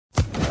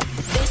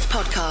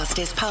podcast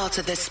is part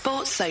of the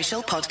Sports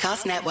Social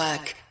Podcast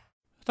Network.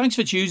 Thanks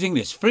for choosing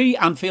this free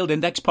Anfield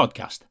Index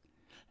podcast.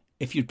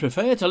 If you'd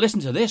prefer to listen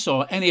to this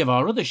or any of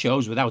our other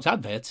shows without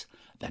adverts,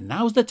 then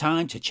now's the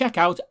time to check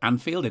out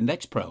Anfield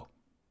Index Pro.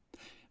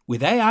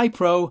 With AI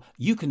Pro,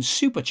 you can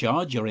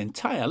supercharge your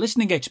entire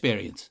listening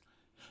experience.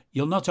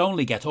 You'll not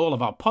only get all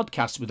of our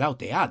podcasts without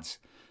the ads,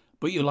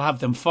 but you'll have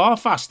them far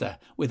faster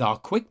with our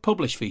quick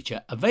publish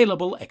feature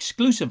available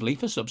exclusively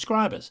for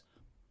subscribers.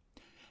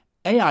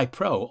 AI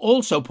Pro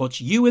also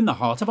puts you in the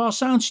heart of our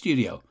sound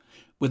studio,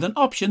 with an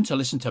option to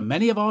listen to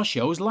many of our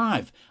shows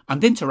live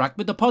and interact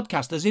with the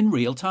podcasters in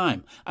real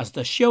time as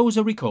the shows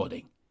are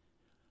recording.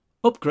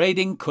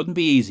 Upgrading couldn't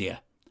be easier.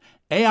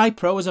 AI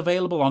Pro is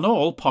available on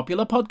all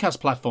popular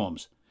podcast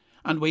platforms,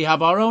 and we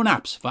have our own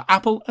apps for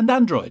Apple and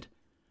Android.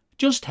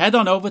 Just head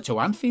on over to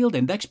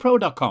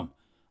AnfieldIndexPro.com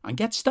and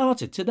get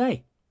started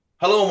today.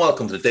 Hello and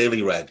welcome to the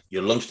Daily Red,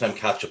 your lunchtime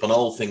catch-up on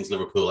all things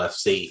Liverpool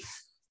FC.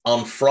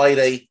 On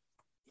Friday,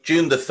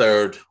 June the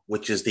 3rd,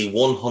 which is the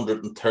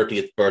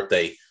 130th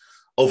birthday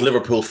of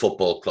Liverpool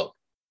Football Club.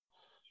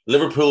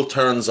 Liverpool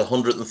turns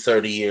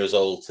 130 years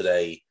old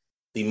today,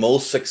 the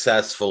most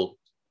successful,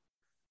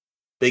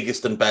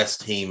 biggest and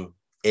best team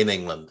in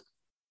England.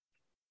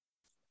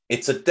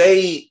 It's a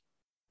day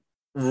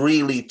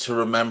really to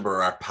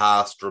remember our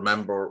past,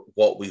 remember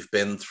what we've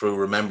been through,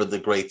 remember the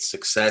great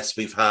success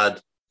we've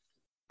had,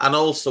 and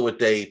also a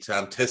day to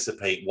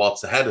anticipate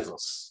what's ahead of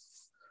us.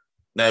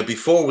 Now,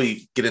 before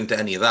we get into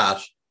any of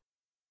that,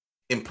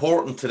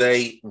 important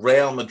today,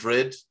 Real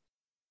Madrid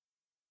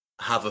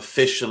have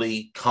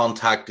officially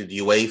contacted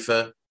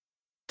UEFA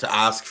to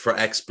ask for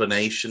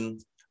explanation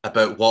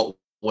about what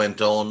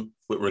went on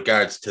with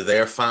regards to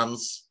their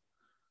fans.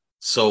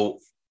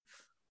 So,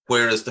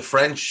 whereas the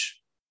French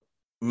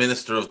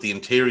Minister of the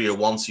Interior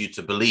wants you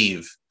to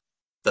believe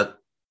that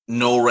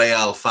no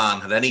Real fan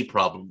had any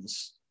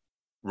problems,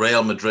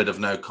 Real Madrid have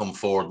now come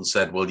forward and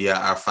said, well, yeah,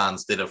 our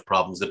fans did have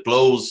problems. It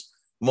blows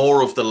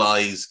more of the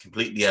lies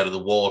completely out of the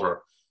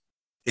water.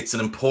 It's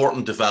an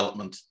important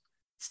development.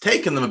 It's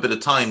taken them a bit of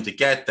time to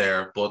get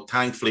there, but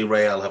thankfully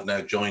Real have now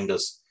joined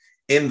us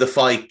in the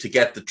fight to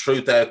get the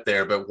truth out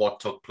there about what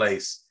took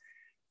place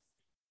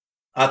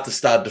at the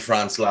Stade de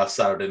France last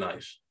Saturday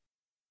night.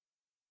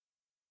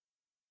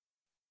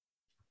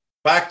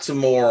 Back to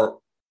more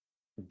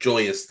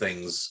joyous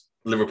things,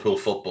 Liverpool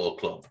Football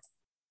Club.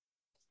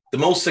 The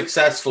most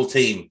successful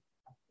team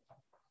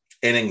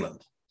in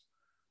England.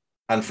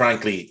 And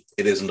frankly,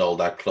 it isn't all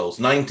that close.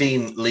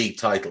 19 league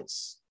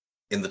titles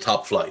in the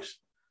top flight.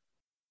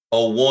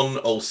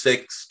 01,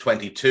 06,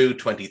 22,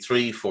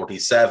 23,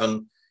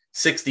 47,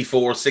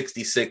 64,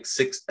 66,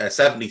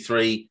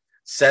 73,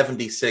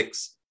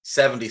 76,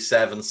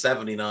 77,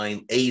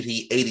 79,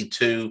 80,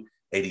 82,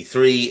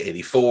 83,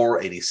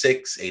 84,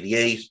 86,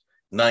 88,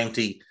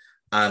 90,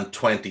 and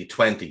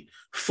 2020.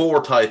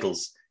 4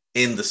 titles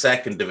in the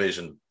second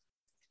division.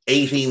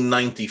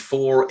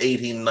 1894,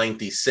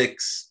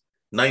 1896,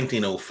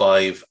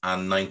 1905,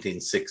 and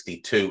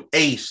 1962.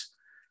 8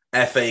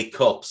 FA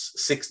Cups,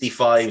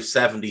 65,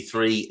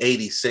 73,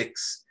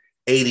 86,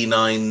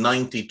 89,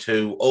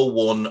 92,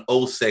 01,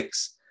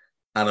 06,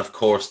 and of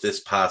course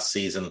this past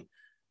season,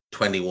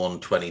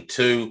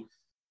 21-22.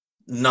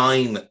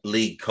 9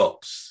 League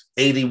Cups,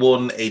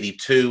 81,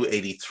 82,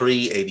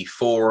 83,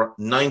 84,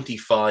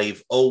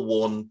 95,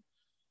 01,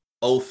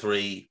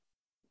 03,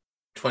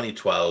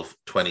 2012,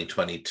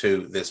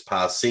 2022 this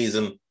past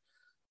season.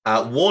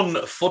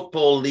 1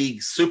 Football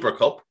League Super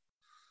Cup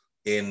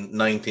in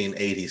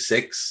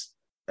 1986,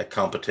 a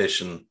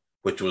competition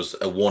which was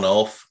a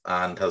one-off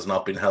and has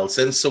not been held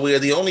since. So we are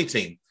the only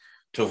team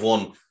to have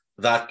won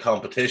that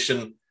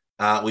competition.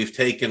 We've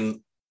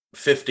taken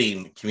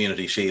 15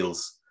 Community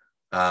Shields.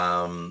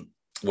 We're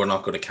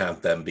not going to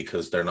count them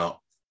because they're not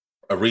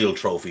a real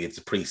trophy. It's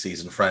a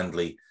pre-season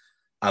friendly.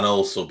 And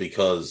also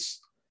because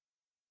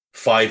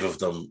 5 of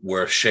them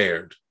were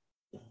shared.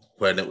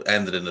 When it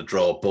ended in a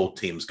draw, both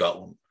teams got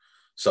one.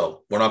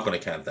 So we're not going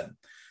to count them.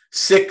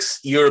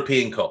 6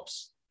 European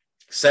Cups,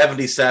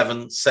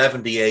 77,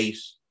 78,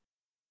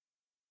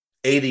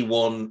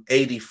 81,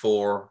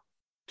 84,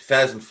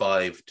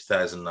 2005,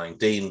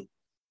 2019.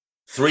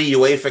 3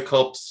 UEFA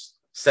Cups,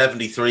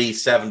 73,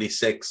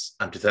 76,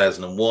 and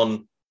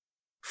 2001.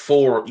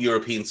 4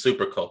 European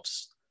Super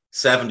Cups,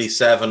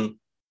 77,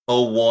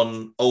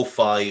 01,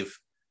 05,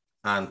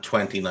 and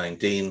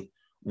 2019.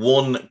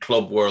 1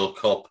 Club World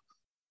Cup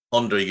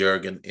under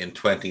Jurgen in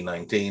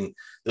 2019.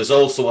 There's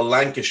also a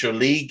Lancashire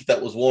League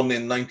that was won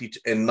in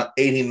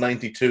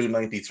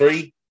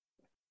 1892-93,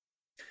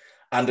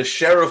 and a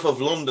Sheriff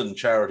of London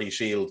Charity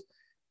Shield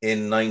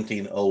in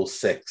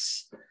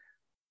 1906.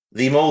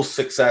 The most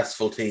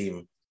successful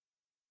team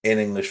in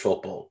English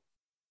football.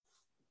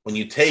 When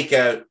you take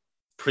out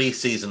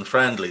pre-season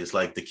friendlies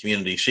like the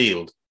Community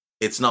Shield,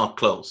 it's not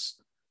close.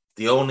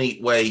 The only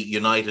way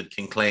United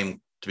can claim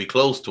to be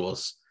close to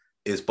us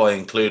is by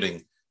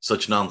including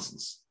such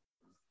nonsense.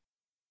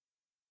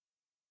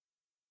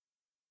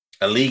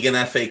 A League and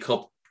FA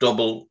Cup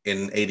double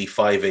in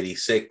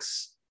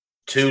 85-86,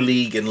 2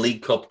 league and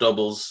League Cup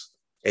doubles,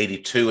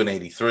 82 and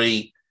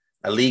 83,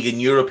 a League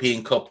and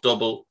European Cup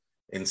double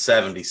in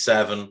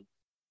 77,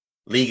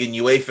 League and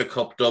UEFA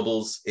Cup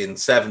doubles in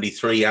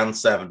 73 and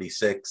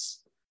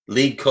 76,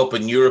 League Cup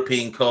and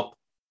European Cup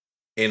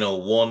in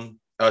 81,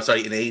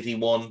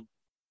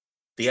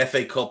 the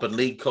FA Cup and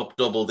League Cup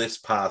double this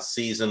past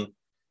season,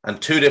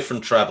 and 2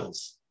 different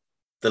trebles,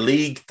 the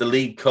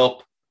League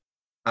Cup,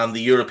 and the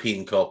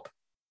European Cup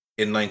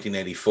in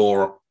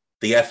 1984,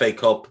 the FA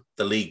Cup,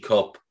 the League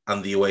Cup,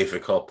 and the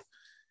UEFA Cup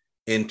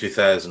in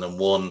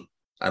 2001.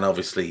 And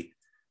obviously,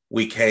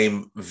 we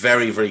came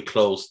very, very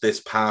close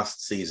this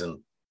past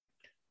season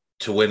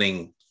to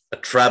winning a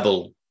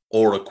treble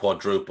or a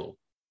quadruple.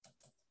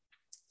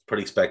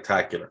 Pretty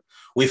spectacular.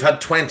 We've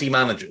had 20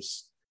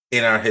 managers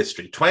in our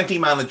history, 20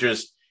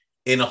 managers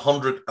in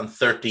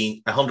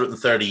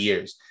 130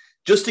 years.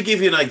 Just to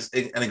give you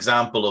an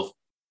example of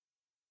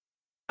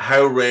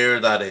how rare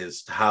that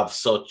is to have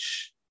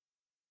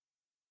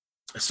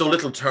so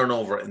little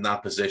turnover in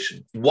that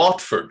position.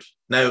 Watford,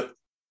 now,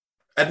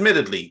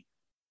 admittedly,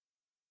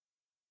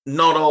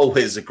 not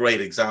always a great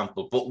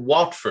example, but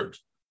Watford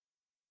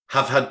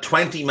have had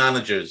 20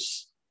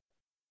 managers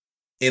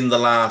in the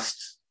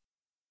last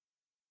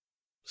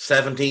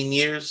 17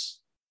 years.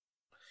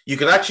 You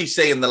could actually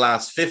say in the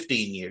last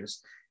 15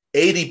 years.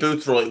 Adi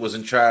Boothroyd was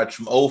in charge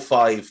from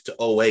 05 to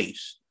 08.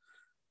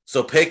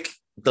 So pick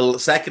the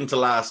second to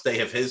last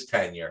day of his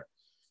tenure.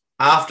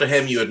 After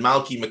him, you had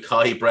Malky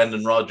Mackay,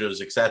 Brendan Rodgers,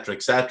 etc.,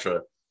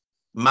 etc.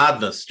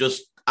 Madness,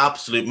 just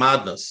absolute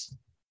madness.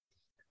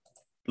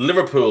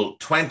 Liverpool,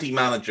 20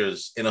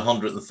 managers in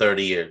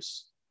 130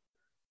 years.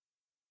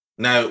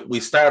 Now, we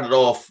started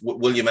off with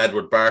William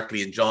Edward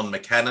Barkley and John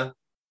McKenna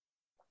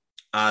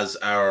as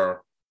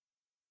our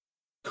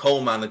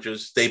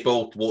co-managers. They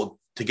both won,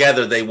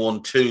 together they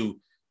won 2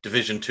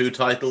 Division 2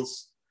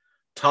 titles.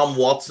 Tom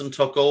Watson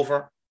took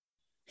over.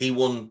 He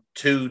won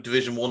 2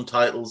 Division 1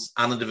 titles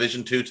and a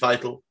Division 2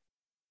 title.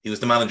 He was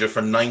the manager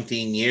for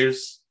 19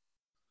 years.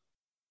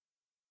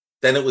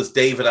 Then it was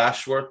David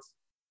Ashworth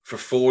for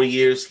 4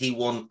 years. He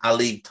won a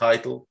league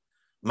title.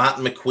 Matt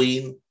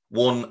McQueen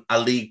won a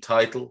league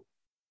title.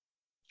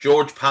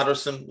 George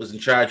Patterson was in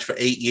charge for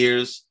 8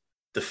 years,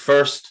 the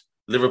first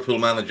Liverpool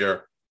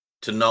manager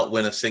to not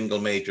win a single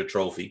major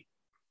trophy.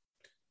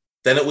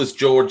 Then it was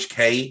George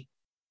Kay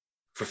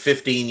for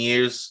 15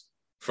 years,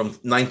 from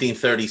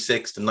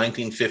 1936 to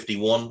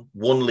 1951,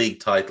 1 league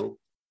title.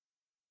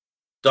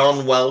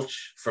 Don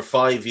Welch for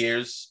 5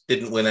 years,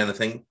 didn't win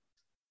anything.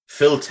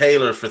 Phil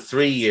Taylor for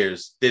 3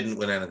 years, didn't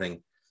win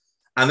anything.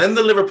 And then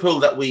the Liverpool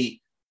that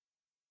we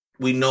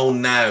know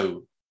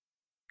now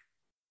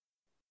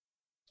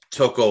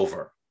took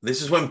over.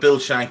 This is when Bill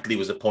Shankly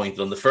was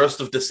appointed on the 1st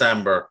of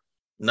December,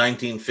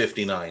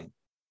 1959.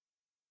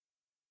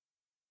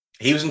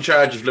 He was in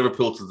charge of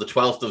Liverpool till the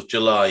 12th of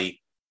July,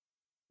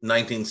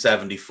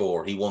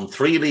 1974. He won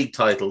 3 league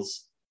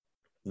titles,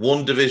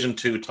 1 Division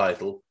 2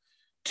 title,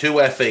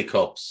 2 FA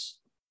Cups,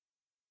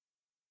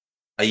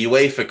 a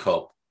UEFA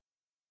Cup,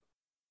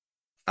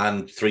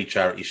 and 3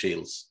 Charity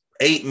Shields.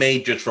 8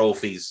 major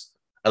trophies,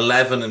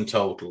 11 in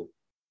total.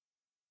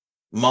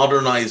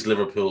 Modernised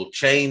Liverpool,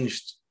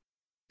 changed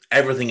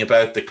everything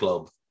about the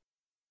club,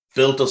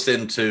 built us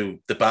into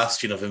the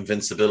bastion of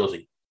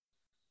invincibility.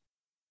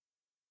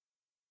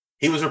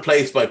 He was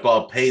replaced by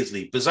Bob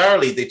Paisley.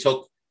 Bizarrely, they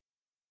took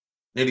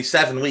nearly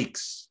 7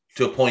 weeks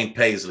to appoint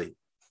Paisley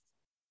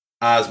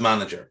as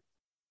manager.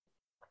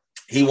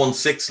 He won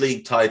 6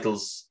 league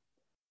titles,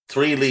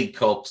 3 league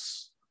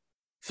cups,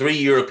 3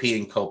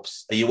 European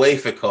cups, a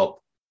UEFA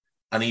Cup,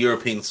 and a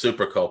European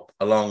Super Cup,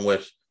 along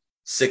with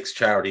 6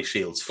 Charity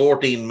Shields,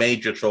 14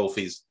 major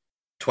trophies,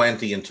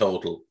 20 in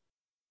total,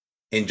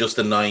 in just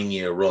a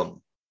 9-year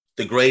run.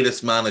 The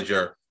greatest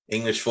manager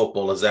English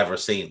football has ever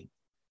seen.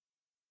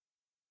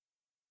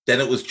 Then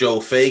it was Joe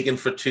Fagan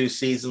for 2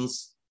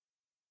 seasons,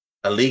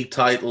 a league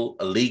title,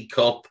 a League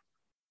Cup,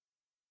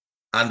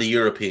 and a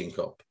European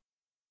Cup.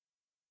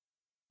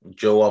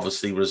 Joe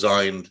obviously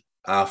resigned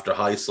after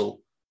Heysel,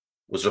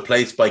 was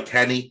replaced by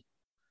Kenny.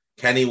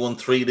 Kenny won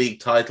 3 league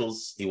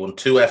titles. He won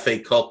 2 FA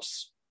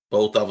Cups,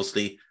 both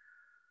obviously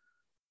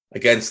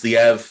against the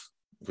Ev,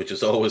 which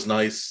is always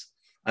nice.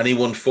 And he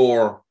won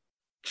 4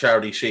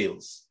 Charity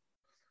Shields.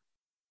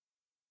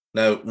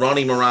 Now,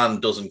 Ronnie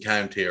Moran doesn't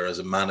count here as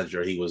a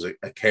manager. He was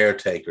a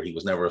caretaker. He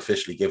was never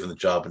officially given the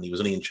job, and he was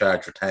only in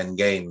charge for 10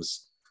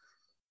 games.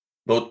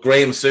 But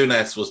Graham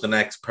Souness was the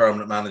next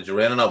permanent manager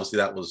in, and obviously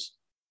that was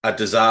a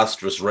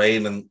disastrous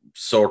reign and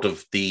sort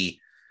of the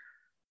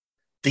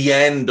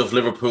end of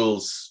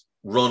Liverpool's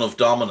run of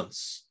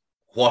dominance.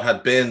 What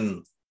had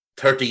been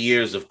 30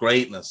 years of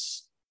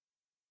greatness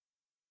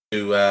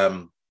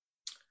came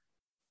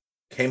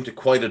to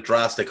quite a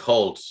drastic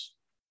halt.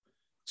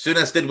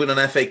 Souness did win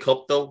an FA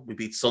Cup, though. We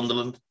beat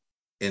Sunderland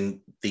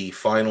in the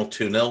final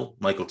 2-0.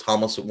 Michael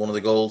Thomas with one of the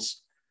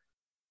goals.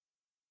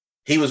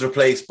 He was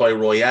replaced by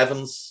Roy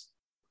Evans.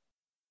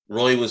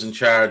 Roy was in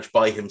charge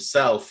by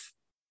himself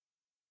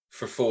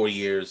for 4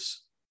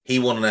 years. He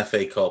won an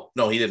FA Cup.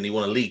 No, he didn't. He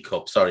won a League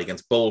Cup,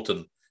 against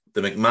Bolton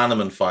the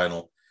McManaman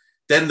final.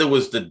 Then there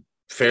was the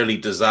fairly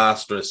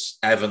disastrous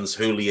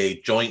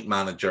Evans-Houllier joint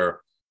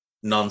manager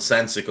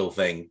nonsensical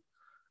thing.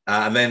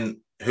 And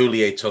then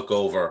Houllier took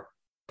over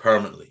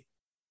permanently.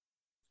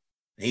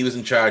 He was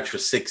in charge for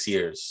 6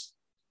 years.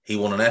 He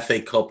won an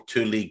FA Cup,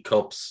 2 League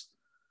Cups,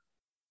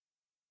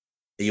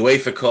 a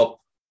UEFA Cup,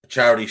 a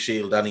Charity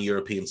Shield, and a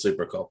European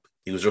Super Cup.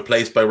 He was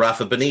replaced by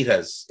Rafa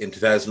Benitez in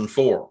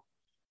 2004.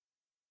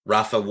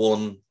 Rafa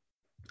won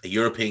a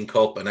European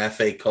Cup, an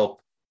FA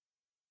Cup.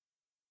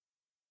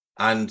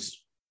 And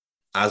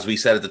as we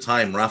said at the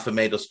time, Rafa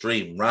made us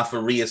dream. Rafa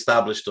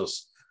re-established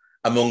us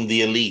among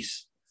the elite.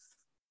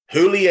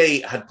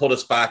 Houllier had put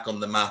us back on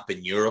the map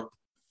in Europe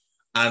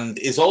and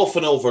is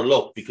often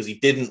overlooked because he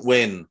didn't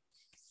win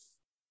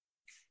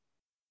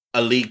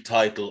a league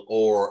title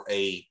or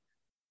a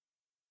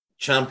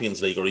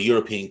Champions League or a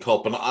European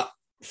Cup. And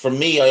for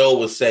me, I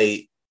always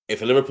say,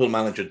 if a Liverpool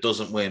manager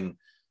doesn't win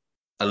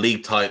a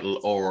league title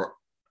or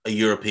a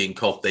European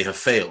Cup, they have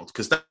failed,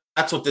 because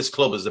that's what this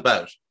club is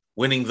about,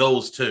 winning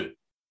those two.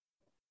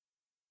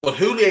 But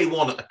Houllier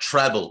won a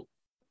treble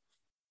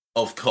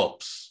of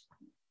cups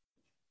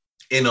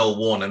in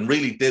 2001 and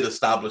really did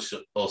establish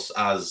us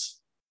as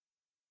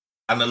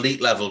an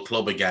elite level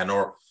club again,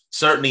 or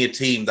certainly a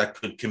team that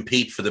could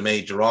compete for the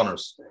major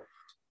honours.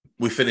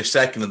 We finished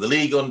second in the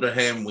league under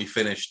him. We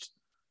had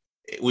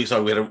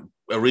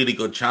a really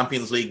good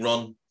Champions League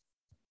run.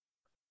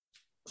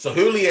 So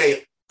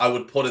Houllier, I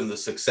would put in the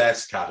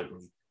success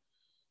category.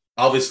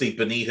 Obviously,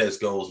 Benitez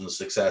goes in the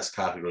success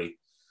category.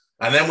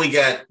 And then we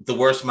get the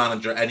worst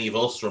manager any of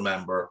us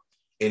remember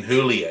in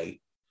Houllier.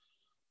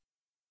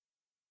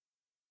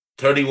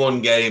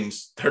 31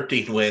 games,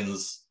 13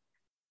 wins,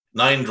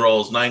 9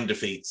 draws, 9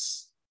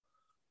 defeats.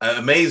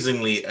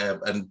 Amazingly, a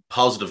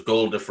positive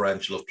goal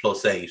differential of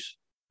 +8.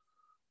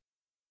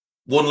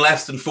 Won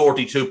less than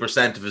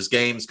 42% of his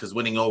games, because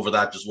winning over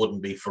that just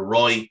wouldn't be for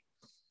Roy.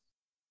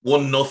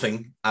 Won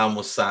nothing and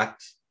was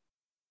sacked.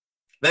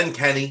 Then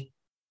Kenny,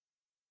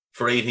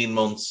 for 18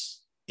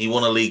 months, he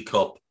won a League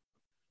Cup,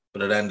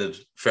 but it ended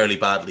fairly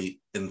badly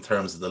in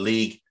terms of the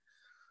league.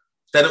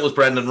 Then it was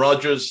Brendan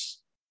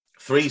Rodgers,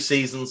 3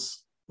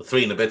 seasons,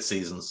 3 and a bit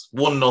seasons,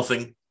 won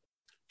nothing.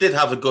 Did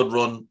have a good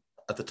run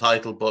at the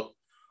title, but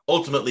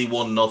ultimately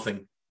won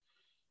nothing.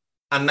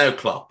 And now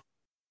Klopp,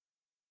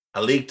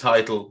 a league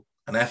title,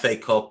 an FA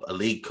Cup, a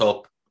League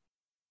Cup,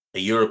 a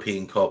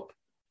European Cup.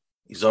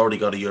 He's already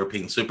got a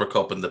European Super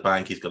Cup in the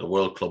bank. He's got a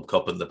World Club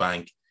Cup in the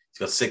bank. He's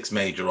got 6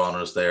 major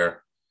honours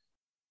there.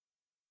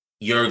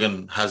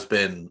 Jurgen has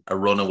been a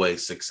runaway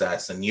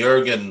success. And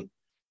Jurgen,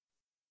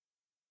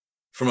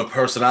 from a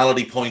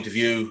personality point of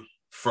view,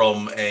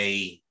 from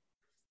a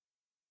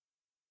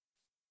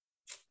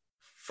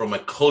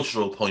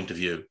cultural point of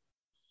view,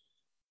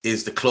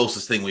 is the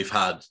closest thing we've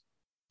had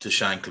to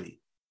Shankly.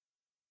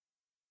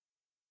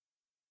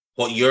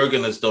 What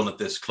Jurgen has done at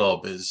this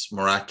club is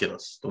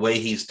miraculous. The way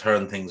he's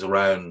turned things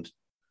around,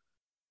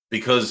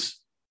 because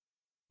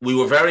we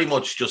were very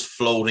much just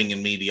floating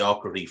in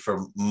mediocrity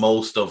for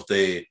most of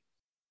the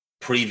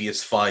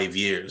previous 5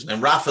 years.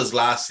 And Rafa's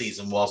last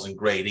season wasn't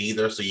great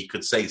either, so you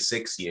could say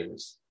 6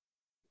 years.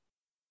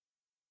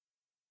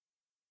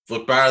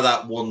 But bar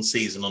that one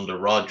season under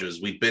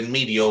Rodgers, we'd been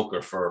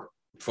mediocre for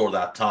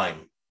that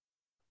time.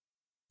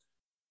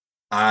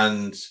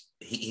 And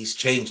he's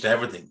changed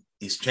everything.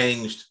 He's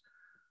changed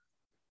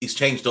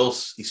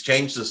us. He's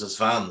changed us as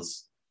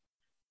fans.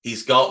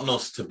 He's gotten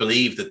us to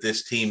believe that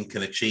this team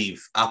can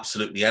achieve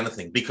absolutely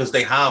anything, because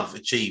they have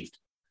achieved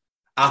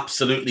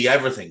absolutely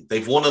everything.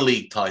 They've won a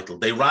league title.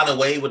 They ran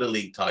away with a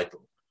league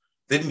title.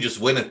 They didn't just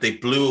win it. They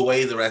blew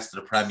away the rest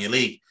of the Premier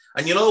League.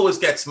 And you'll always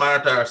get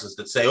smart arses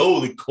that say, oh,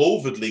 the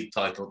COVID league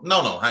title.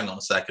 No, hang on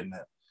a second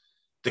now.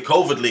 The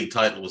COVID league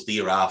title was the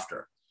year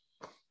after.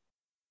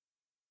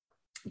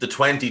 The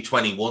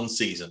 2021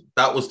 season,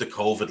 that was the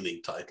COVID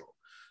league title.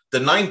 The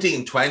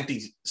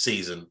 1920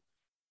 season,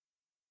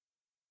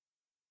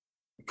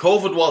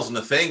 COVID wasn't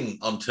a thing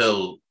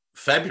until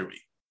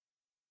February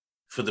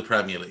for the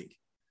Premier League.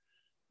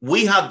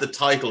 We had the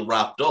title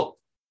wrapped up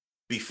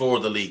before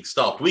the league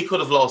stopped. We could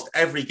have lost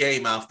every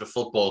game after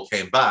football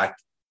came back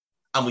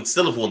and we'd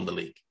still have won the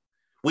league.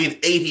 We had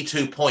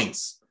 82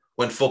 points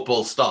when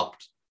football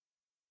stopped.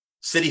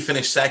 City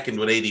finished second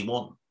with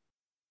 81.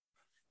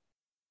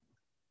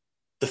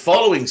 The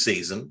following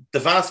season, the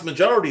vast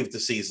majority of the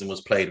season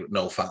was played with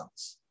no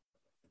fans.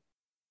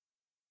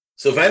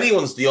 So if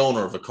anyone's the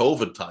owner of a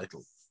COVID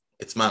title,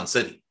 it's Man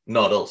City,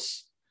 not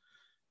us.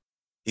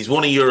 He's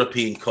won a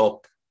European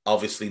Cup,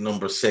 obviously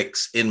number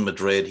 6 in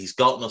Madrid. He's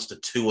gotten us to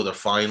 2 other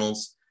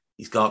finals.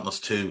 He's gotten us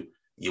to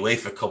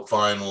UEFA Cup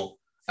final,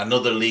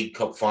 another League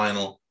Cup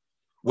final,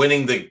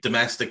 winning the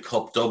domestic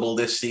cup double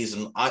this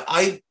season.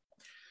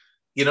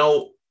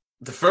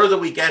 The further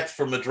we get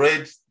from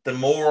Madrid, the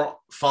more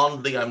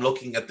fondly I'm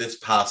looking at this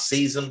past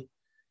season.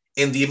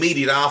 In the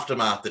immediate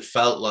aftermath, it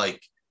felt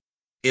like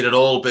it had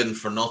all been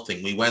for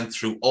nothing. We went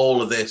through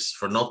all of this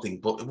for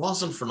nothing, but it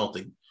wasn't for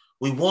nothing.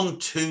 We won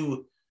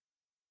 2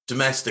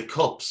 domestic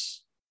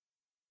cups.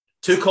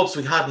 2 cups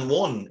we hadn't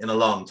won in a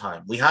long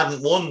time. We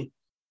hadn't won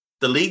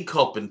the League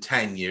Cup in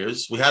 10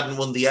 years. We hadn't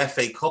won the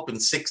FA Cup in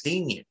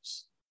 16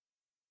 years.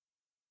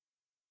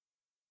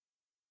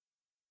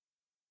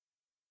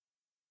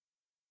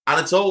 And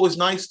it's always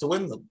nice to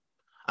win them.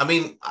 I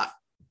mean,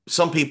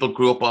 some people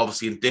grew up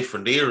obviously in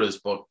different eras,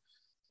 but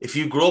if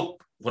you grew up,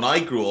 when I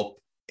grew up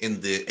in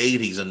the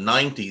 80s and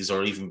 90s,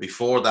 or even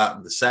before that,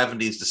 in the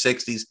 70s, the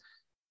 60s,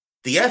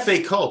 the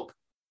FA Cup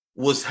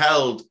was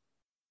held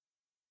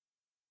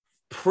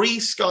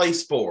pre-Sky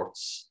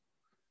Sports.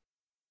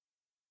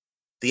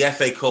 The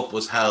FA Cup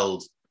was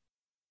held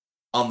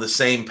on the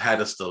same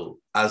pedestal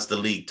as the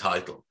league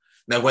title.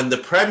 Now, when the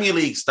Premier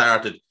League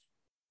started,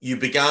 you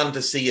began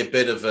to see a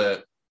bit of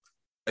a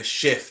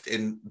shift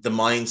in the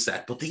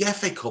mindset, but the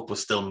FA Cup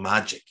was still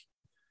magic.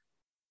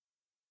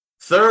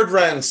 Third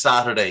round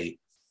Saturday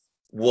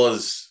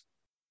was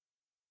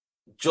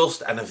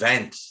just an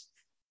event.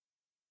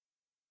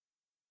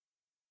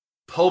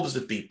 Pubs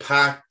would be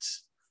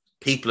packed.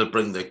 People would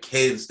bring their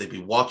kids. They'd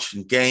be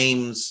watching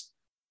games.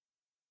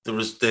 There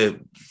was the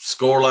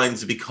scorelines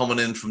would be coming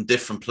in from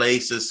different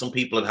places. Some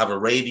people would have a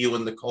radio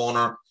in the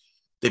corner.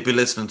 They'd be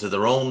listening to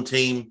their own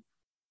team.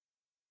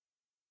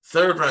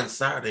 Third round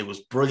Saturday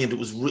was brilliant. It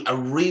was a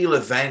real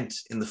event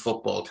in the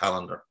football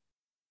calendar.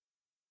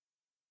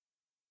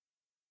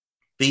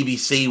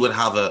 BBC would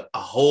have a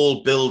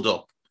whole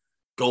build-up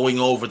going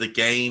over the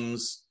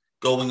games,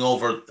 going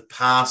over the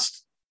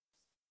past.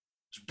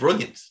 It's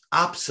brilliant,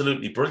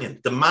 absolutely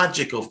brilliant. The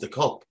magic of the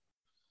cup.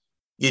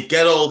 You'd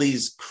get all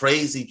these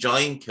crazy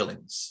giant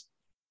killings.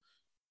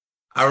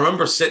 I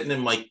remember sitting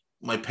in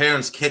my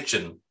parents'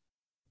 kitchen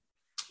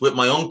with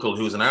my uncle,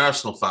 who was an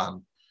Arsenal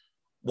fan,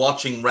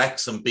 watching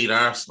Wrexham beat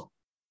Arsenal.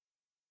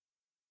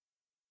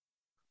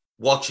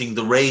 Watching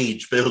the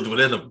rage build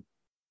within him.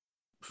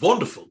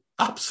 Wonderful,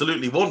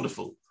 absolutely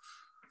wonderful.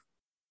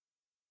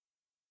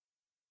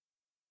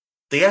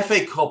 The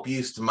FA Cup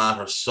used to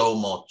matter so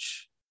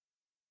much.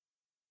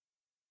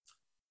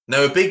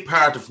 Now, a big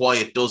part of why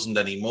it doesn't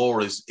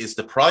anymore is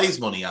the prize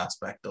money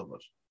aspect of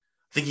it.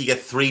 I think you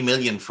get 3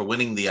 million for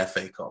winning the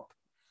FA Cup.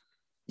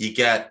 You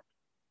get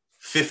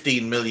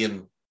 15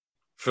 million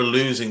for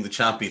losing the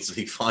Champions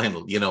League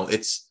final. You know,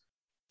 it's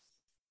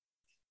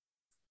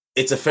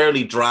a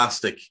fairly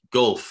drastic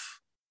gulf.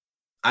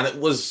 And it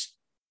was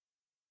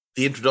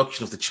the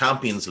introduction of the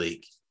Champions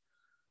League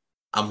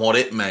and what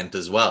it meant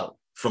as well,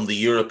 from the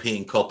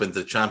European Cup into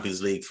the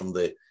Champions League, from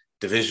the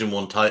Division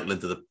 1 title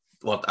into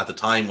what at the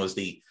time was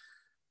the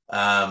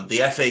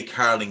FA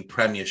Carling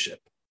Premiership.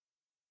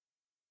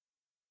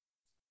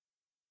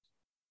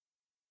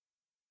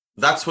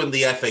 That's when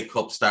the FA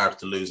Cup started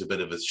to lose a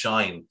bit of its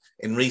shine.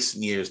 In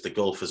recent years, the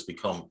gulf has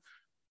become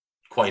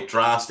quite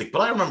drastic.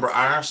 But I remember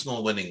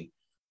Arsenal winning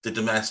the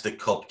domestic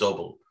cup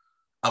double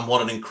and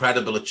what an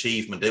incredible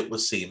achievement it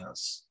was seen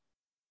as.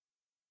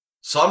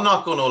 So I'm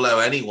not going to allow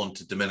anyone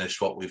to diminish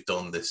what we've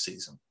done this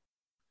season.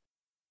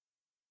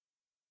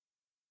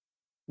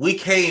 We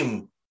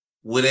came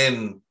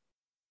within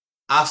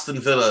Aston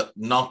Villa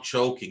not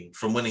choking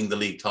from winning the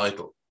league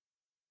title.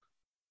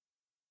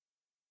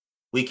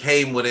 We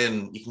came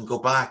within, you can go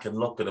back and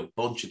look at a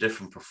bunch of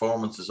different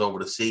performances over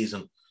the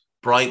season.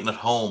 Brighton at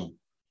home.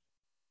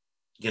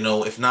 You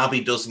know, if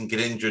Naby doesn't get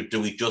injured,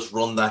 do we just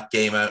run that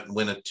game out and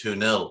win it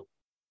 2-0?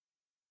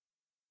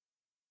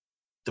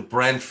 The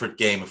Brentford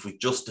game, if we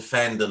just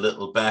defend a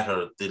little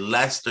better. The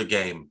Leicester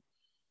game,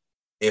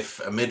 if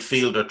a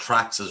midfielder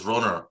tracks his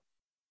runner.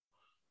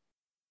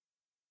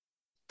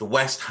 The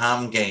West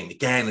Ham game,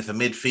 again, if a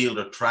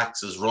midfielder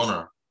tracks his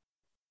runner.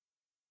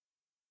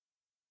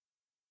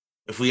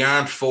 If we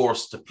aren't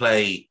forced to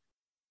play,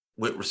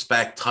 with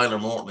respect, Tyler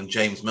Morton and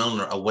James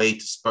Milner away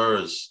to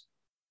Spurs.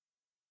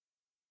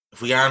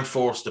 If we aren't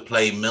forced to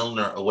play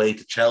Milner away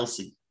to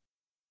Chelsea.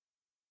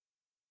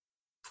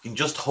 If we can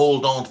just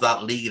hold on to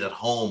that lead at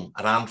home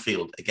at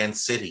Anfield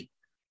against City.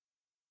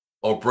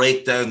 Or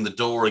break down the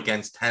door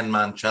against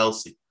 10-man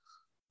Chelsea.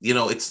 You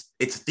know, it's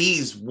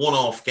these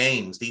one-off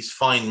games, these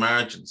fine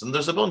margins. And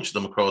there's a bunch of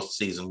them across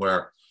the season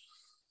where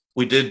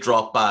we did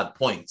drop bad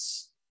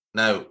points.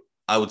 Now,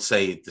 I would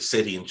say the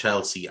City and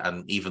Chelsea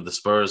and even the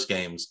Spurs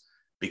games,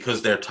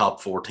 because they're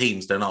top 4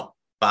 teams, they're not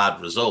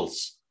bad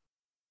results.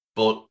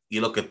 But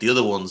you look at the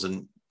other ones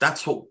and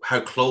that's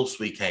how close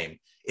we came.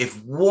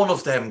 If one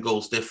of them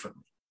goes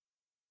differently,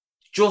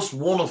 just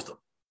one of them,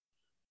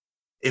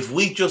 if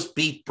we just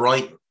beat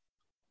Brighton,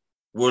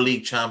 we're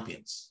league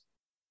champions.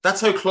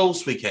 That's how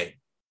close we came.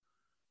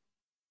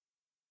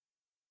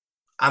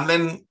 And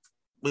then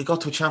we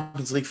got to a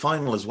Champions League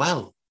final as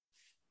well.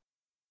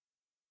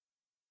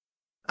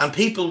 And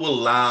people will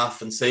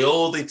laugh and say,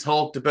 oh, they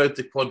talked about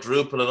the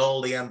quadruple and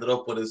all they ended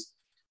up with is...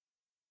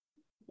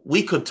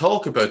 We could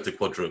talk about the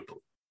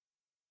quadruple.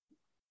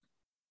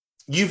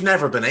 You've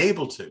never been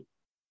able to.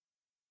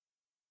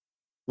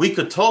 We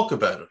could talk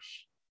about it.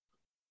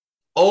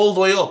 All the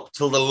way up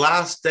till the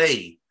last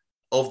day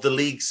of the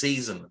league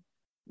season,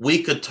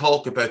 we could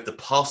talk about the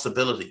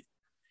possibility.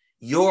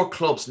 Your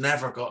club's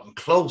never gotten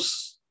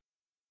close.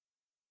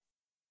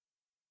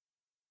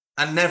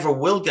 and never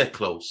will get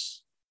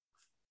close,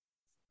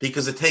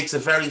 because it takes a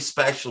very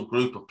special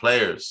group of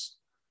players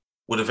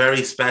with a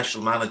very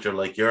special manager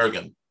like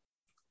Jurgen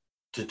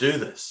to do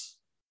this.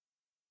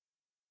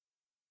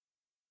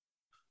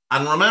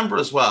 And remember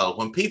as well,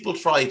 when people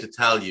try to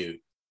tell you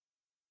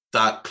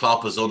that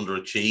Klopp has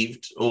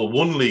underachieved,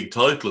 one league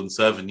title in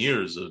 7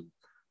 years,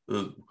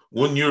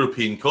 one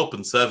European Cup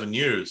in 7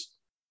 years,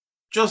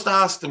 just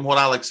ask them what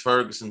Alex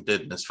Ferguson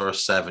did in his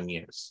first 7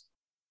 years.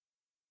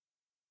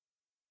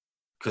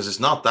 Because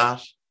it's not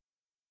that.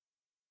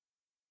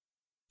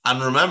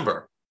 And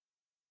remember,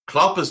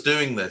 Klopp is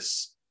doing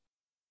this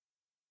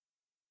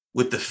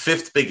with the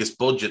 5th biggest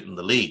budget in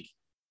the league.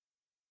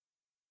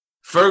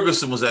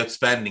 Ferguson was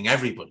outspending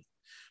everybody.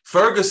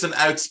 Ferguson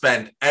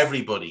outspent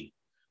everybody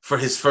for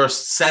his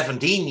first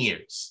 17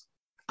 years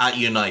at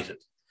United.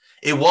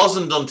 It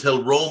wasn't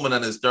until Roman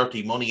and his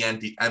dirty money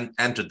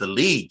entered the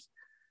league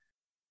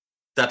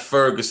that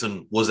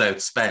Ferguson was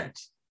outspent.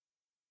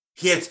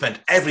 He outspent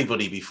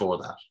everybody before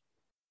that.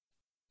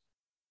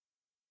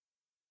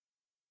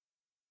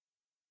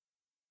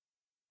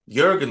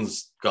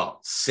 Jurgen's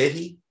got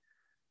City,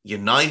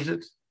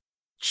 United,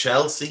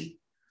 Chelsea,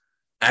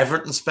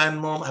 Everton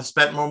have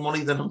spent more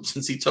money than him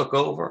since he took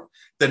over.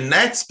 The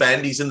net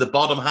spend, he's in the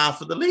bottom half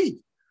of the league.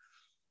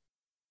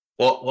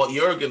 What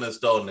Jurgen has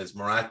done is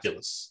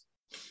miraculous,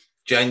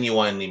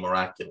 genuinely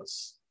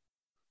miraculous.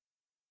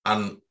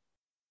 And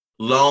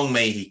long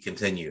may he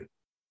continue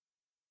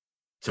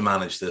to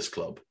manage this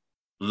club.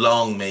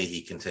 Long may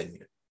he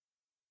continue.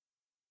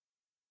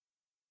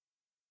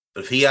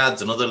 But if he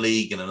adds another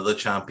league and another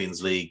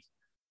Champions League,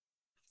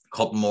 a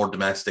couple more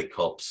domestic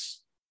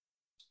cups,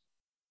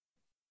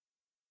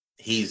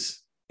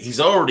 he's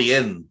already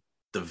in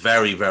the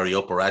very, very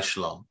upper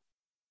echelon.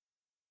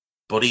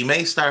 But he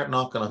may start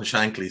knocking on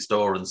Shankly's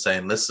door and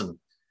saying, listen,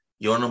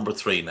 you're number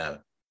 3 now.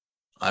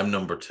 I'm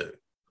number 2.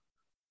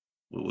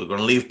 We're going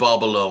to leave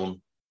Bob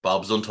alone.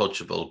 Bob's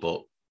untouchable,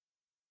 but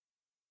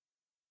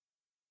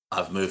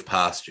I've moved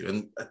past you.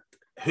 And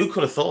who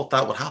could have thought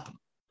that would happen?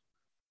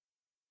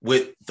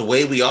 With the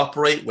way we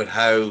operate, with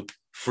how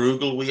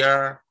frugal we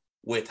are,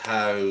 with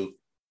how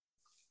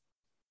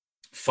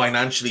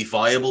financially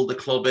viable the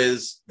club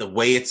is, the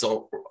way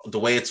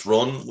it's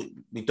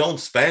run, we don't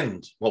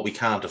spend what we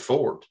can't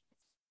afford.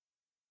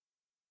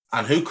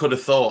 And who could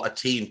have thought a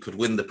team could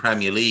win the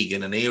Premier League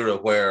in an era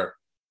where,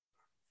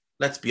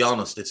 let's be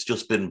honest, it's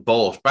just been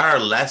bought, bar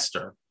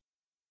Leicester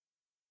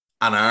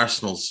and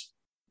Arsenal's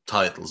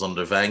titles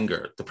under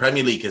Wenger. The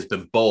Premier League has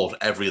been bought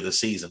every other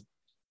season.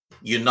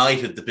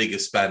 United, the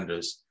biggest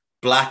spenders.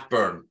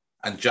 Blackburn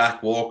and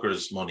Jack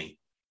Walker's money,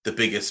 the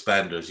biggest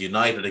spenders.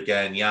 United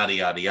again, yada,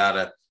 yada,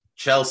 yada.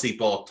 Chelsea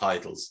bought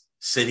titles.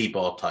 City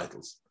bought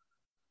titles.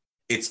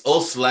 It's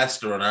us,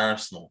 Leicester and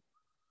Arsenal,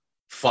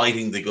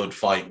 fighting the good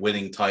fight,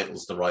 winning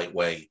titles the right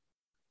way.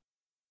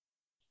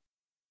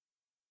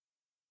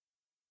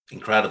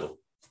 Incredible.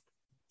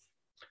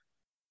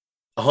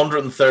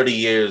 130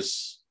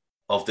 years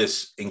of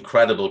this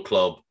incredible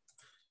club.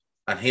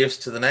 And here's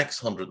to the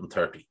next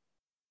 130.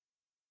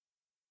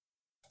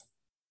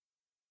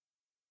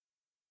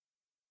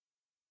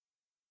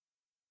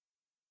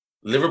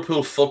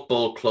 Liverpool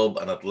Football Club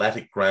and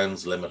Athletic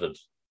Grounds Limited,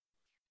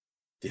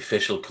 the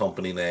official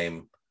company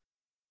name,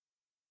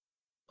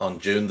 on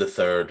June the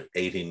 3rd,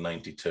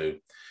 1892.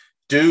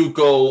 Do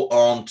go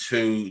on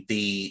to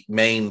the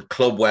main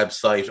club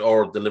website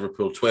or the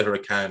Liverpool Twitter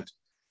account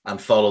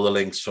and follow the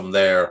links from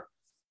there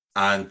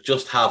and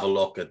just have a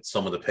look at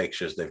some of the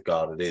pictures they've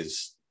got.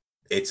 It's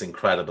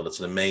incredible. It's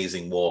an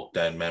amazing walk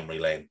down memory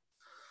lane.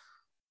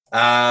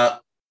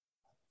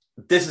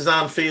 This is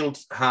Anfield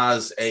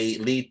has a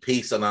lead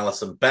piece on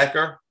Alison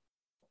Becker.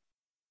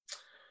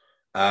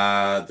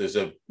 There's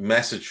a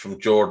message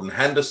from Jordan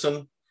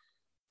Henderson.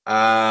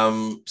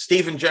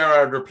 Steven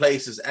Gerrard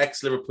replaces one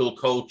ex-Liverpool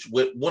coach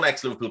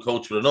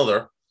with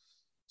another.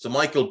 So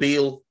Michael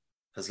Beale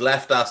has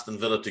left Aston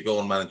Villa to go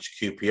and manage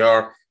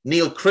QPR.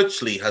 Neil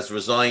Critchley has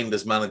resigned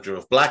as manager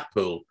of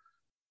Blackpool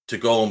to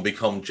go and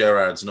become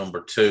Gerrard's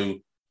number 2.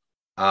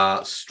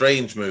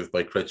 Strange move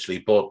by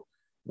Critchley, but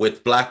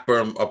with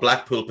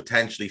Blackpool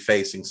potentially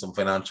facing some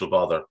financial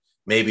bother,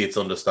 maybe it's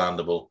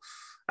understandable.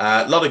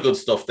 A lot of good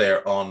stuff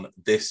there on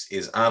This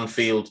is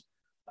Anfield,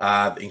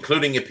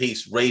 including a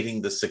piece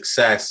rating the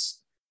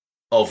success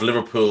of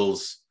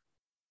Liverpool's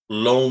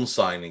loan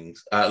signings,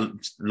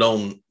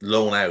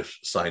 loan out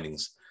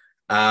signings.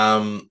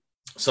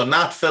 So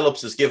Nat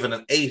Phillips is given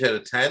an 8 out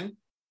of 10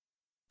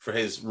 for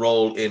his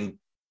role in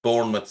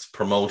Bournemouth's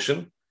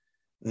promotion.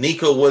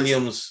 Nico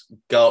Williams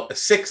got a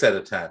 6 out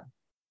of 10.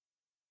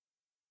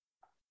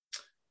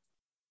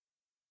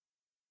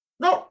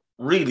 Not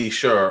really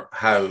sure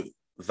how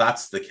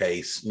that's the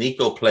case.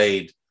 Nico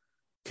played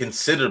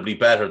considerably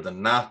better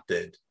than Nat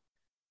did.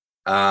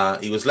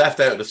 He was left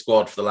out of the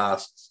squad for the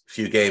last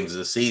few games of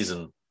the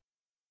season,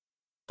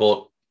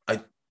 but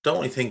I don't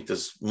really think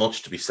there's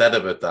much to be said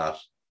about that.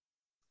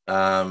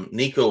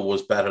 Nico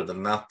was better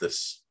than Nat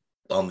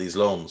on these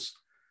loans.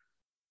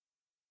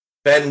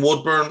 Ben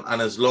Woodburn and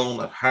his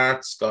loan at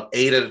Hearts got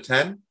 8 out of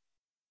 10.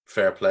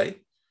 Fair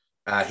play.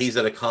 He's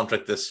at a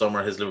contract this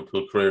summer. His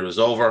Liverpool career is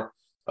over.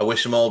 I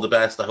wish him all the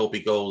best. I hope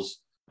he goes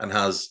and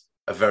has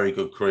a very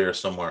good career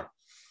somewhere.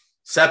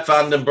 Sepp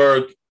van den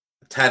Berg,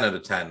 10 out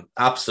of 10.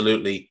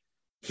 Absolutely.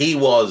 He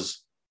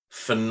was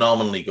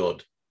phenomenally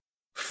good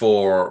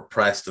for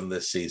Preston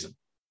this season.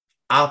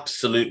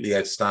 Absolutely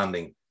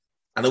outstanding.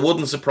 And it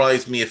wouldn't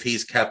surprise me if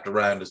he's kept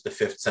around as the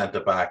fifth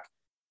centre-back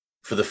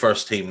for the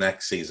first team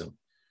next season.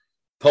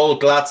 Paul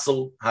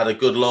Glatzel had a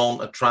good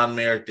loan at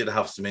Tranmere, did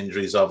have some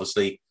injuries,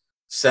 obviously.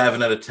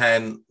 7 out of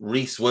 10.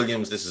 Reece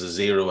Williams, this is a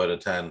 0 out of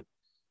 10.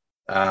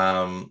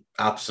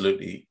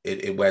 Absolutely,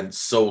 it went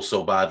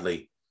so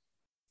badly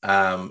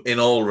in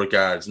all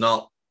regards.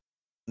 Not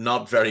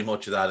very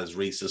much of that is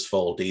Reece's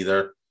fault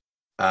either.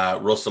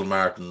 Russell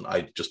Martin,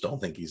 I just don't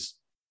think he's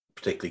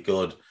particularly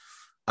good.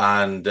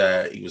 And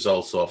he was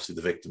also obviously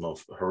the victim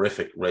of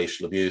horrific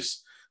racial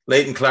abuse.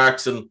 Leighton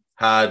Clarkson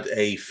had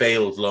a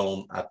failed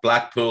loan at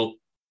Blackpool.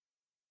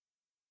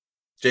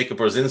 Jacob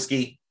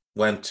Brzezinski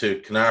went to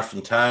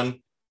Carnarvon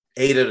Town,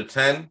 8 out of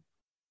 10.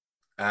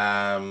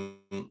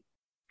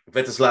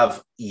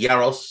 Vyacheslav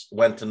Yaros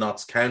went to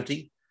Notts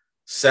County,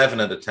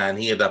 7 out of 10.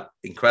 He had that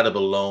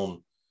incredible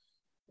loan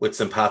with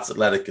St. Pat's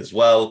Athletic as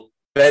well.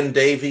 Ben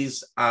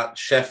Davies at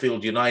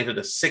Sheffield United,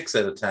 a 6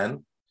 out of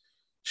 10.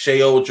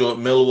 Shea Ojo at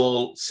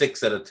Millwall,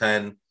 6 out of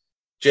 10.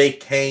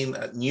 Jake Kane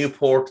at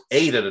Newport,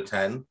 8 out of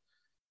 10.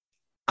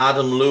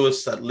 Adam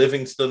Lewis at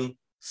Livingston,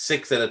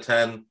 6 out of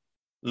 10.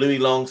 Louis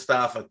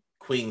Longstaff at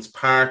Queen's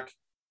Park,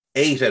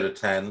 8 out of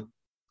 10.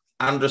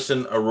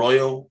 Anderson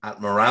Arroyo at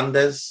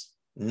Mirandes,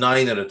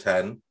 9 out of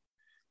 10.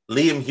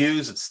 Liam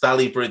Hughes at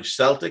Stalybridge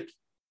Celtic,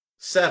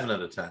 7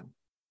 out of 10.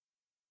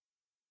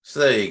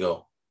 So there you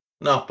go.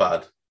 Not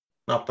bad.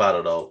 Not bad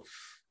at all.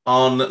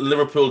 On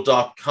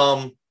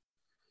Liverpool.com,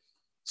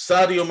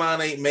 Sadio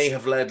Mane may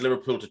have led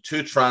Liverpool to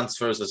 2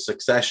 transfers. A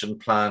succession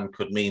plan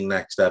could mean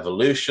next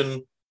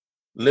evolution.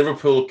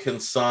 Liverpool can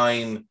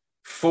sign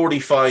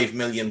 £45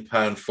 million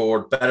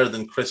forward, better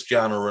than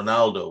Cristiano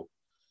Ronaldo.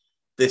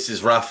 This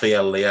is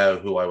Rafael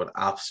Leao, who I would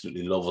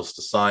absolutely love us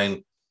to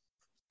sign.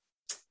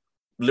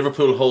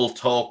 Liverpool hold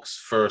talks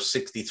for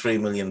 63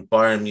 million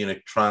Bayern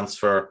Munich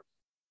transfer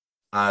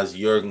as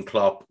Jurgen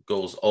Klopp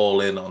goes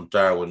all in on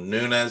Darwin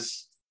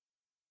Núñez.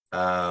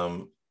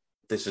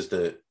 This is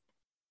the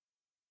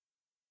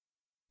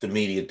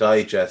Media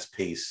Digest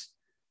piece.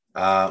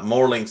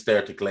 More links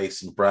there to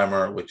Gleison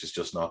Bremer, which is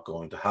just not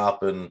going to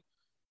happen.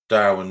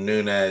 Darwin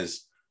Núñez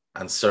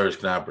and Serge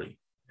Gnabry,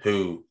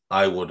 who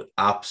I would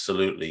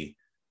absolutely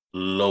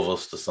love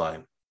us to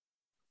sign.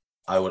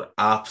 I would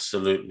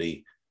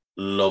absolutely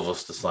love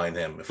us to sign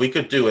him. If we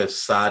could do a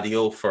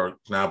Sadio for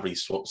Gnabry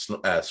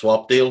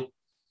swap deal,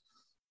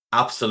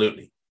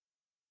 absolutely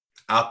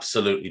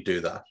do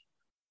that.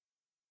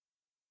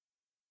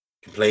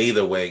 Can play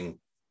either wing,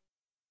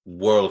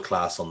 world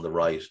class on the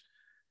right.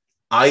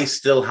 I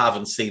still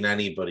haven't seen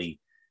anybody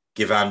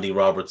give Andy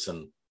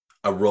Robertson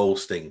a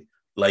roasting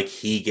like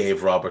he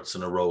gave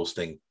Robertson a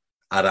roasting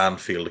at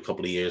Anfield a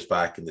couple of years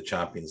back in the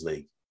Champions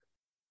League.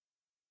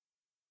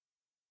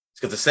 He's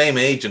got the same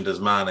agent as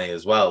Mane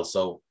as well,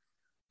 so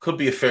could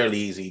be a fairly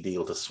easy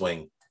deal to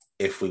swing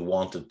if we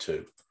wanted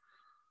to.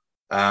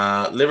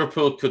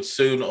 Liverpool could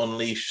soon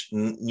unleash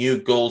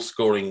new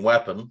goal-scoring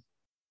weapon.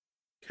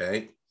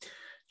 Okay.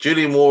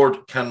 Julian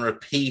Ward can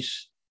repeat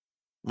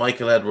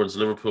Michael Edwards'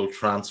 Liverpool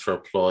transfer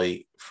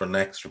ploy for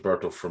next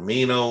Roberto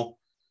Firmino.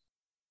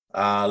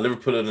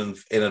 Liverpool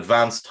in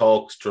advanced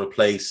talks to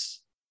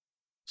replace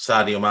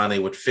Sadio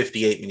Mane with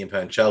 £58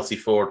 million Chelsea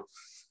forward.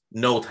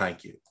 No,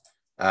 thank you.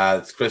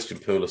 It's Christian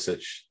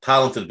Pulisic.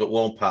 Talented, but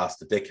won't pass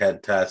the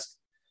dickhead test.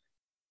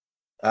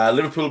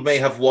 Liverpool may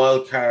have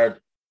wildcard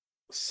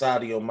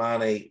Sadio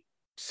Mane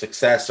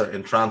successor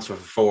in transfer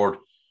for forward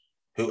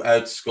who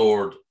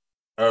outscored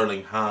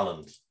Erling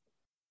Haaland.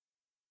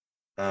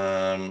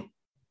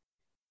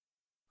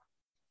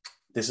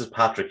 This is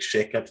Patrick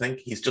Schick, I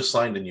think. He's just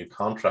signed a new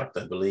contract,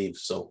 I believe.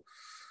 So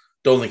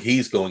don't think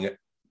he's going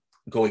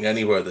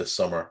anywhere this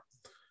summer.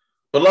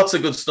 But lots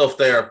of good stuff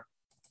there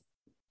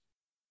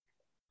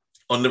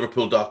on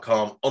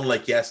Liverpool.com,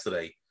 unlike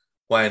yesterday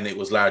when it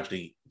was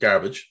largely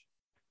garbage.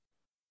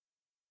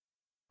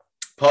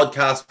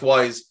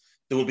 Podcast-wise,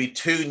 there will be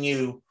 2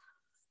 new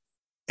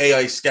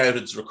AI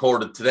Scouteds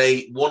recorded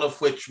today, one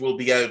of which will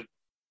be out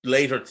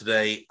later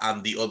today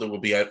and the other will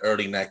be out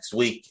early next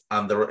week,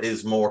 and there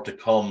is more to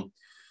come.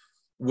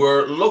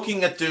 We're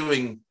looking at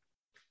doing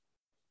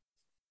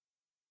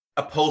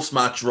a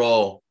post-match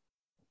Raw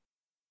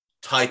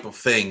type of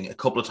thing a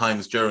couple of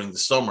times during the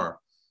summer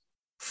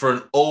for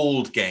an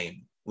old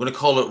game. We're going to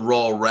call it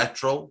Raw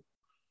Retro,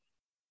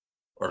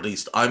 or at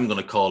least I'm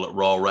going to call it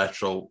Raw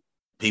Retro.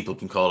 People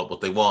can call it what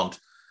they want.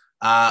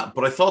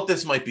 But I thought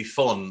this might be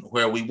fun,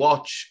 where we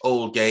watch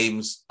old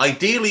games,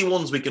 ideally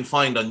ones we can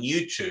find on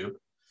YouTube.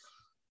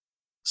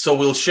 So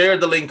we'll share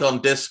the link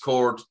on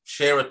Discord,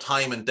 share a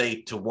time and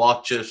date to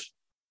watch it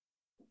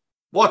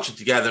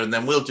together, and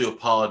then we'll do a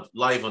pod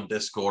live on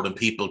Discord and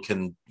people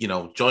can,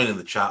 join in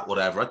the chat,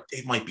 whatever.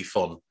 It might be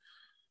fun.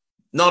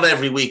 Not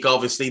every week,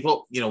 obviously,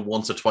 but,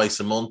 once or twice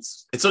a month.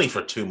 It's only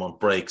for a 2-month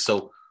break.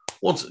 So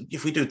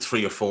if we do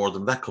 3 or 4 of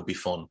them, that could be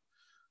fun.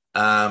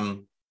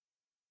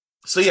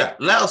 So yeah,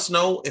 let us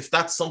know if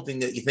that's something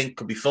that you think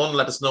could be fun.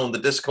 Let us know in the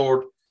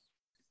Discord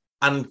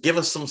and give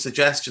us some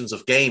suggestions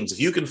of games. If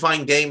you can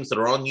find games that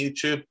are on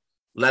YouTube,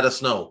 let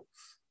us know.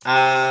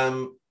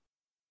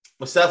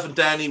 Myself and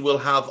Danny will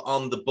have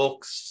on the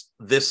books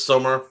this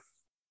summer,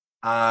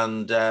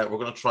 and we're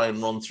going to try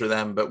and run through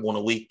them about 1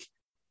 a week.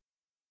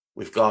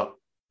 We've got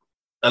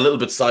a little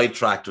bit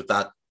sidetracked with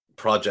that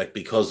project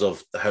because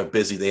of how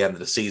busy the end of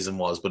the season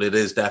was, but it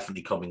is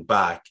definitely coming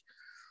back.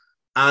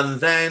 And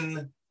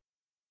then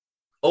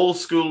Old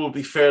School will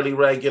be fairly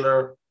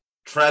regular.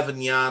 Trev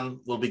and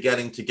Jan will be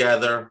getting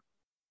together.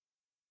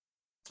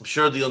 I'm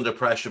sure the Under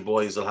Pressure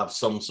boys will have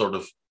some sort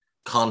of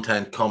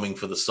content coming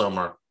for the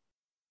summer.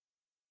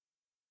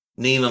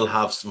 Nina will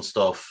have some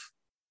stuff.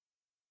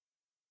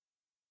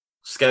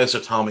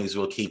 Scouser Tommies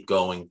will keep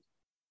going.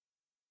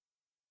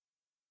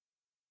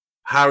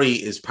 Harry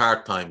is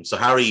part-time. So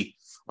Harry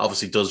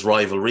obviously does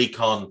Rival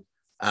Recon.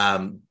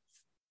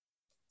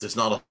 There's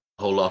not a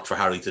whole lot for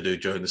Harry to do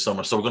during the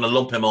summer. So we're going to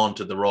lump him on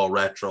to the Raw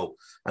Retro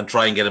and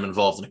try and get him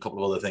involved in a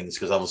couple of other things,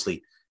 because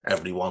obviously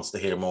everybody wants to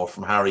hear more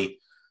from Harry.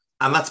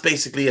 And that's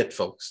basically it,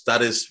 folks.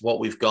 That is what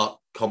we've got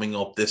coming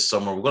up this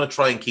summer. We're going to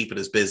try and keep it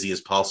as busy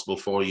as possible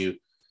for you,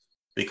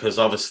 because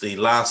obviously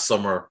last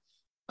summer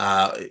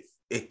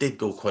it did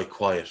go quite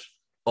quiet,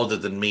 other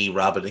than me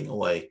rabbiting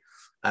away.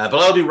 But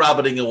I'll be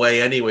rabbiting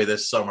away anyway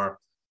this summer.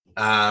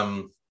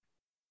 So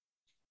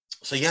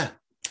yeah,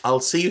 I'll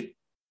see you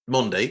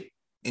Monday.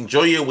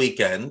 Enjoy your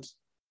weekend.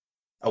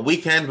 A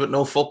weekend with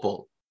no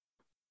football.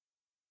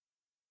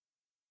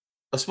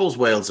 I suppose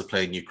Wales are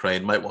playing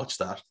Ukraine. Might watch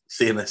that.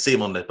 See you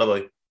Monday.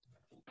 Bye-bye.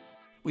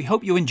 We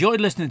hope you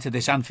enjoyed listening to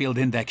this Anfield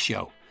Index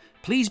show.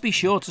 Please be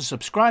sure to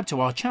subscribe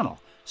to our channel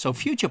so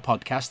future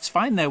podcasts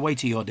find their way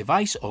to your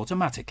device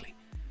automatically.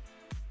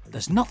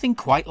 There's nothing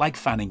quite like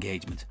fan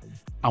engagement,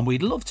 and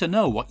we'd love to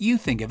know what you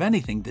think of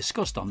anything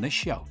discussed on this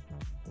show.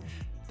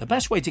 The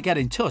best way to get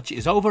in touch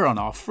is over on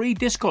our free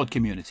Discord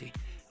community,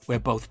 where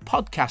both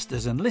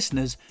podcasters and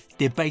listeners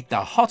debate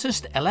the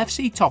hottest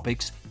LFC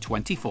topics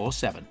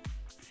 24/7.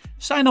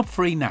 Sign up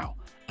free now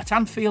at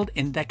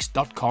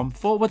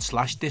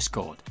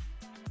AnfieldIndex.com/Discord.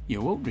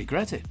 You won't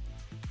regret it.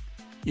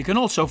 You can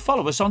also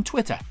follow us on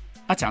Twitter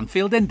at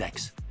Anfield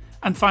Index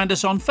and find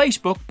us on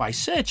Facebook by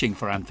searching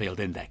for Anfield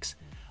Index.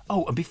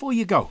 Oh, and before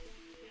you go,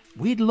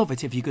 we'd love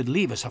it if you could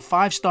leave us a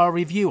 5-star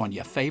review on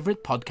your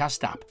favourite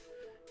podcast app.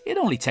 It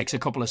only takes a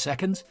couple of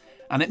seconds,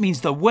 and it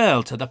means the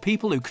world to the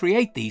people who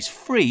create these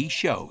free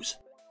shows.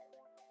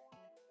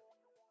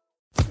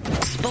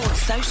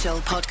 Sports Social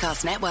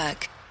Podcast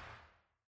Network.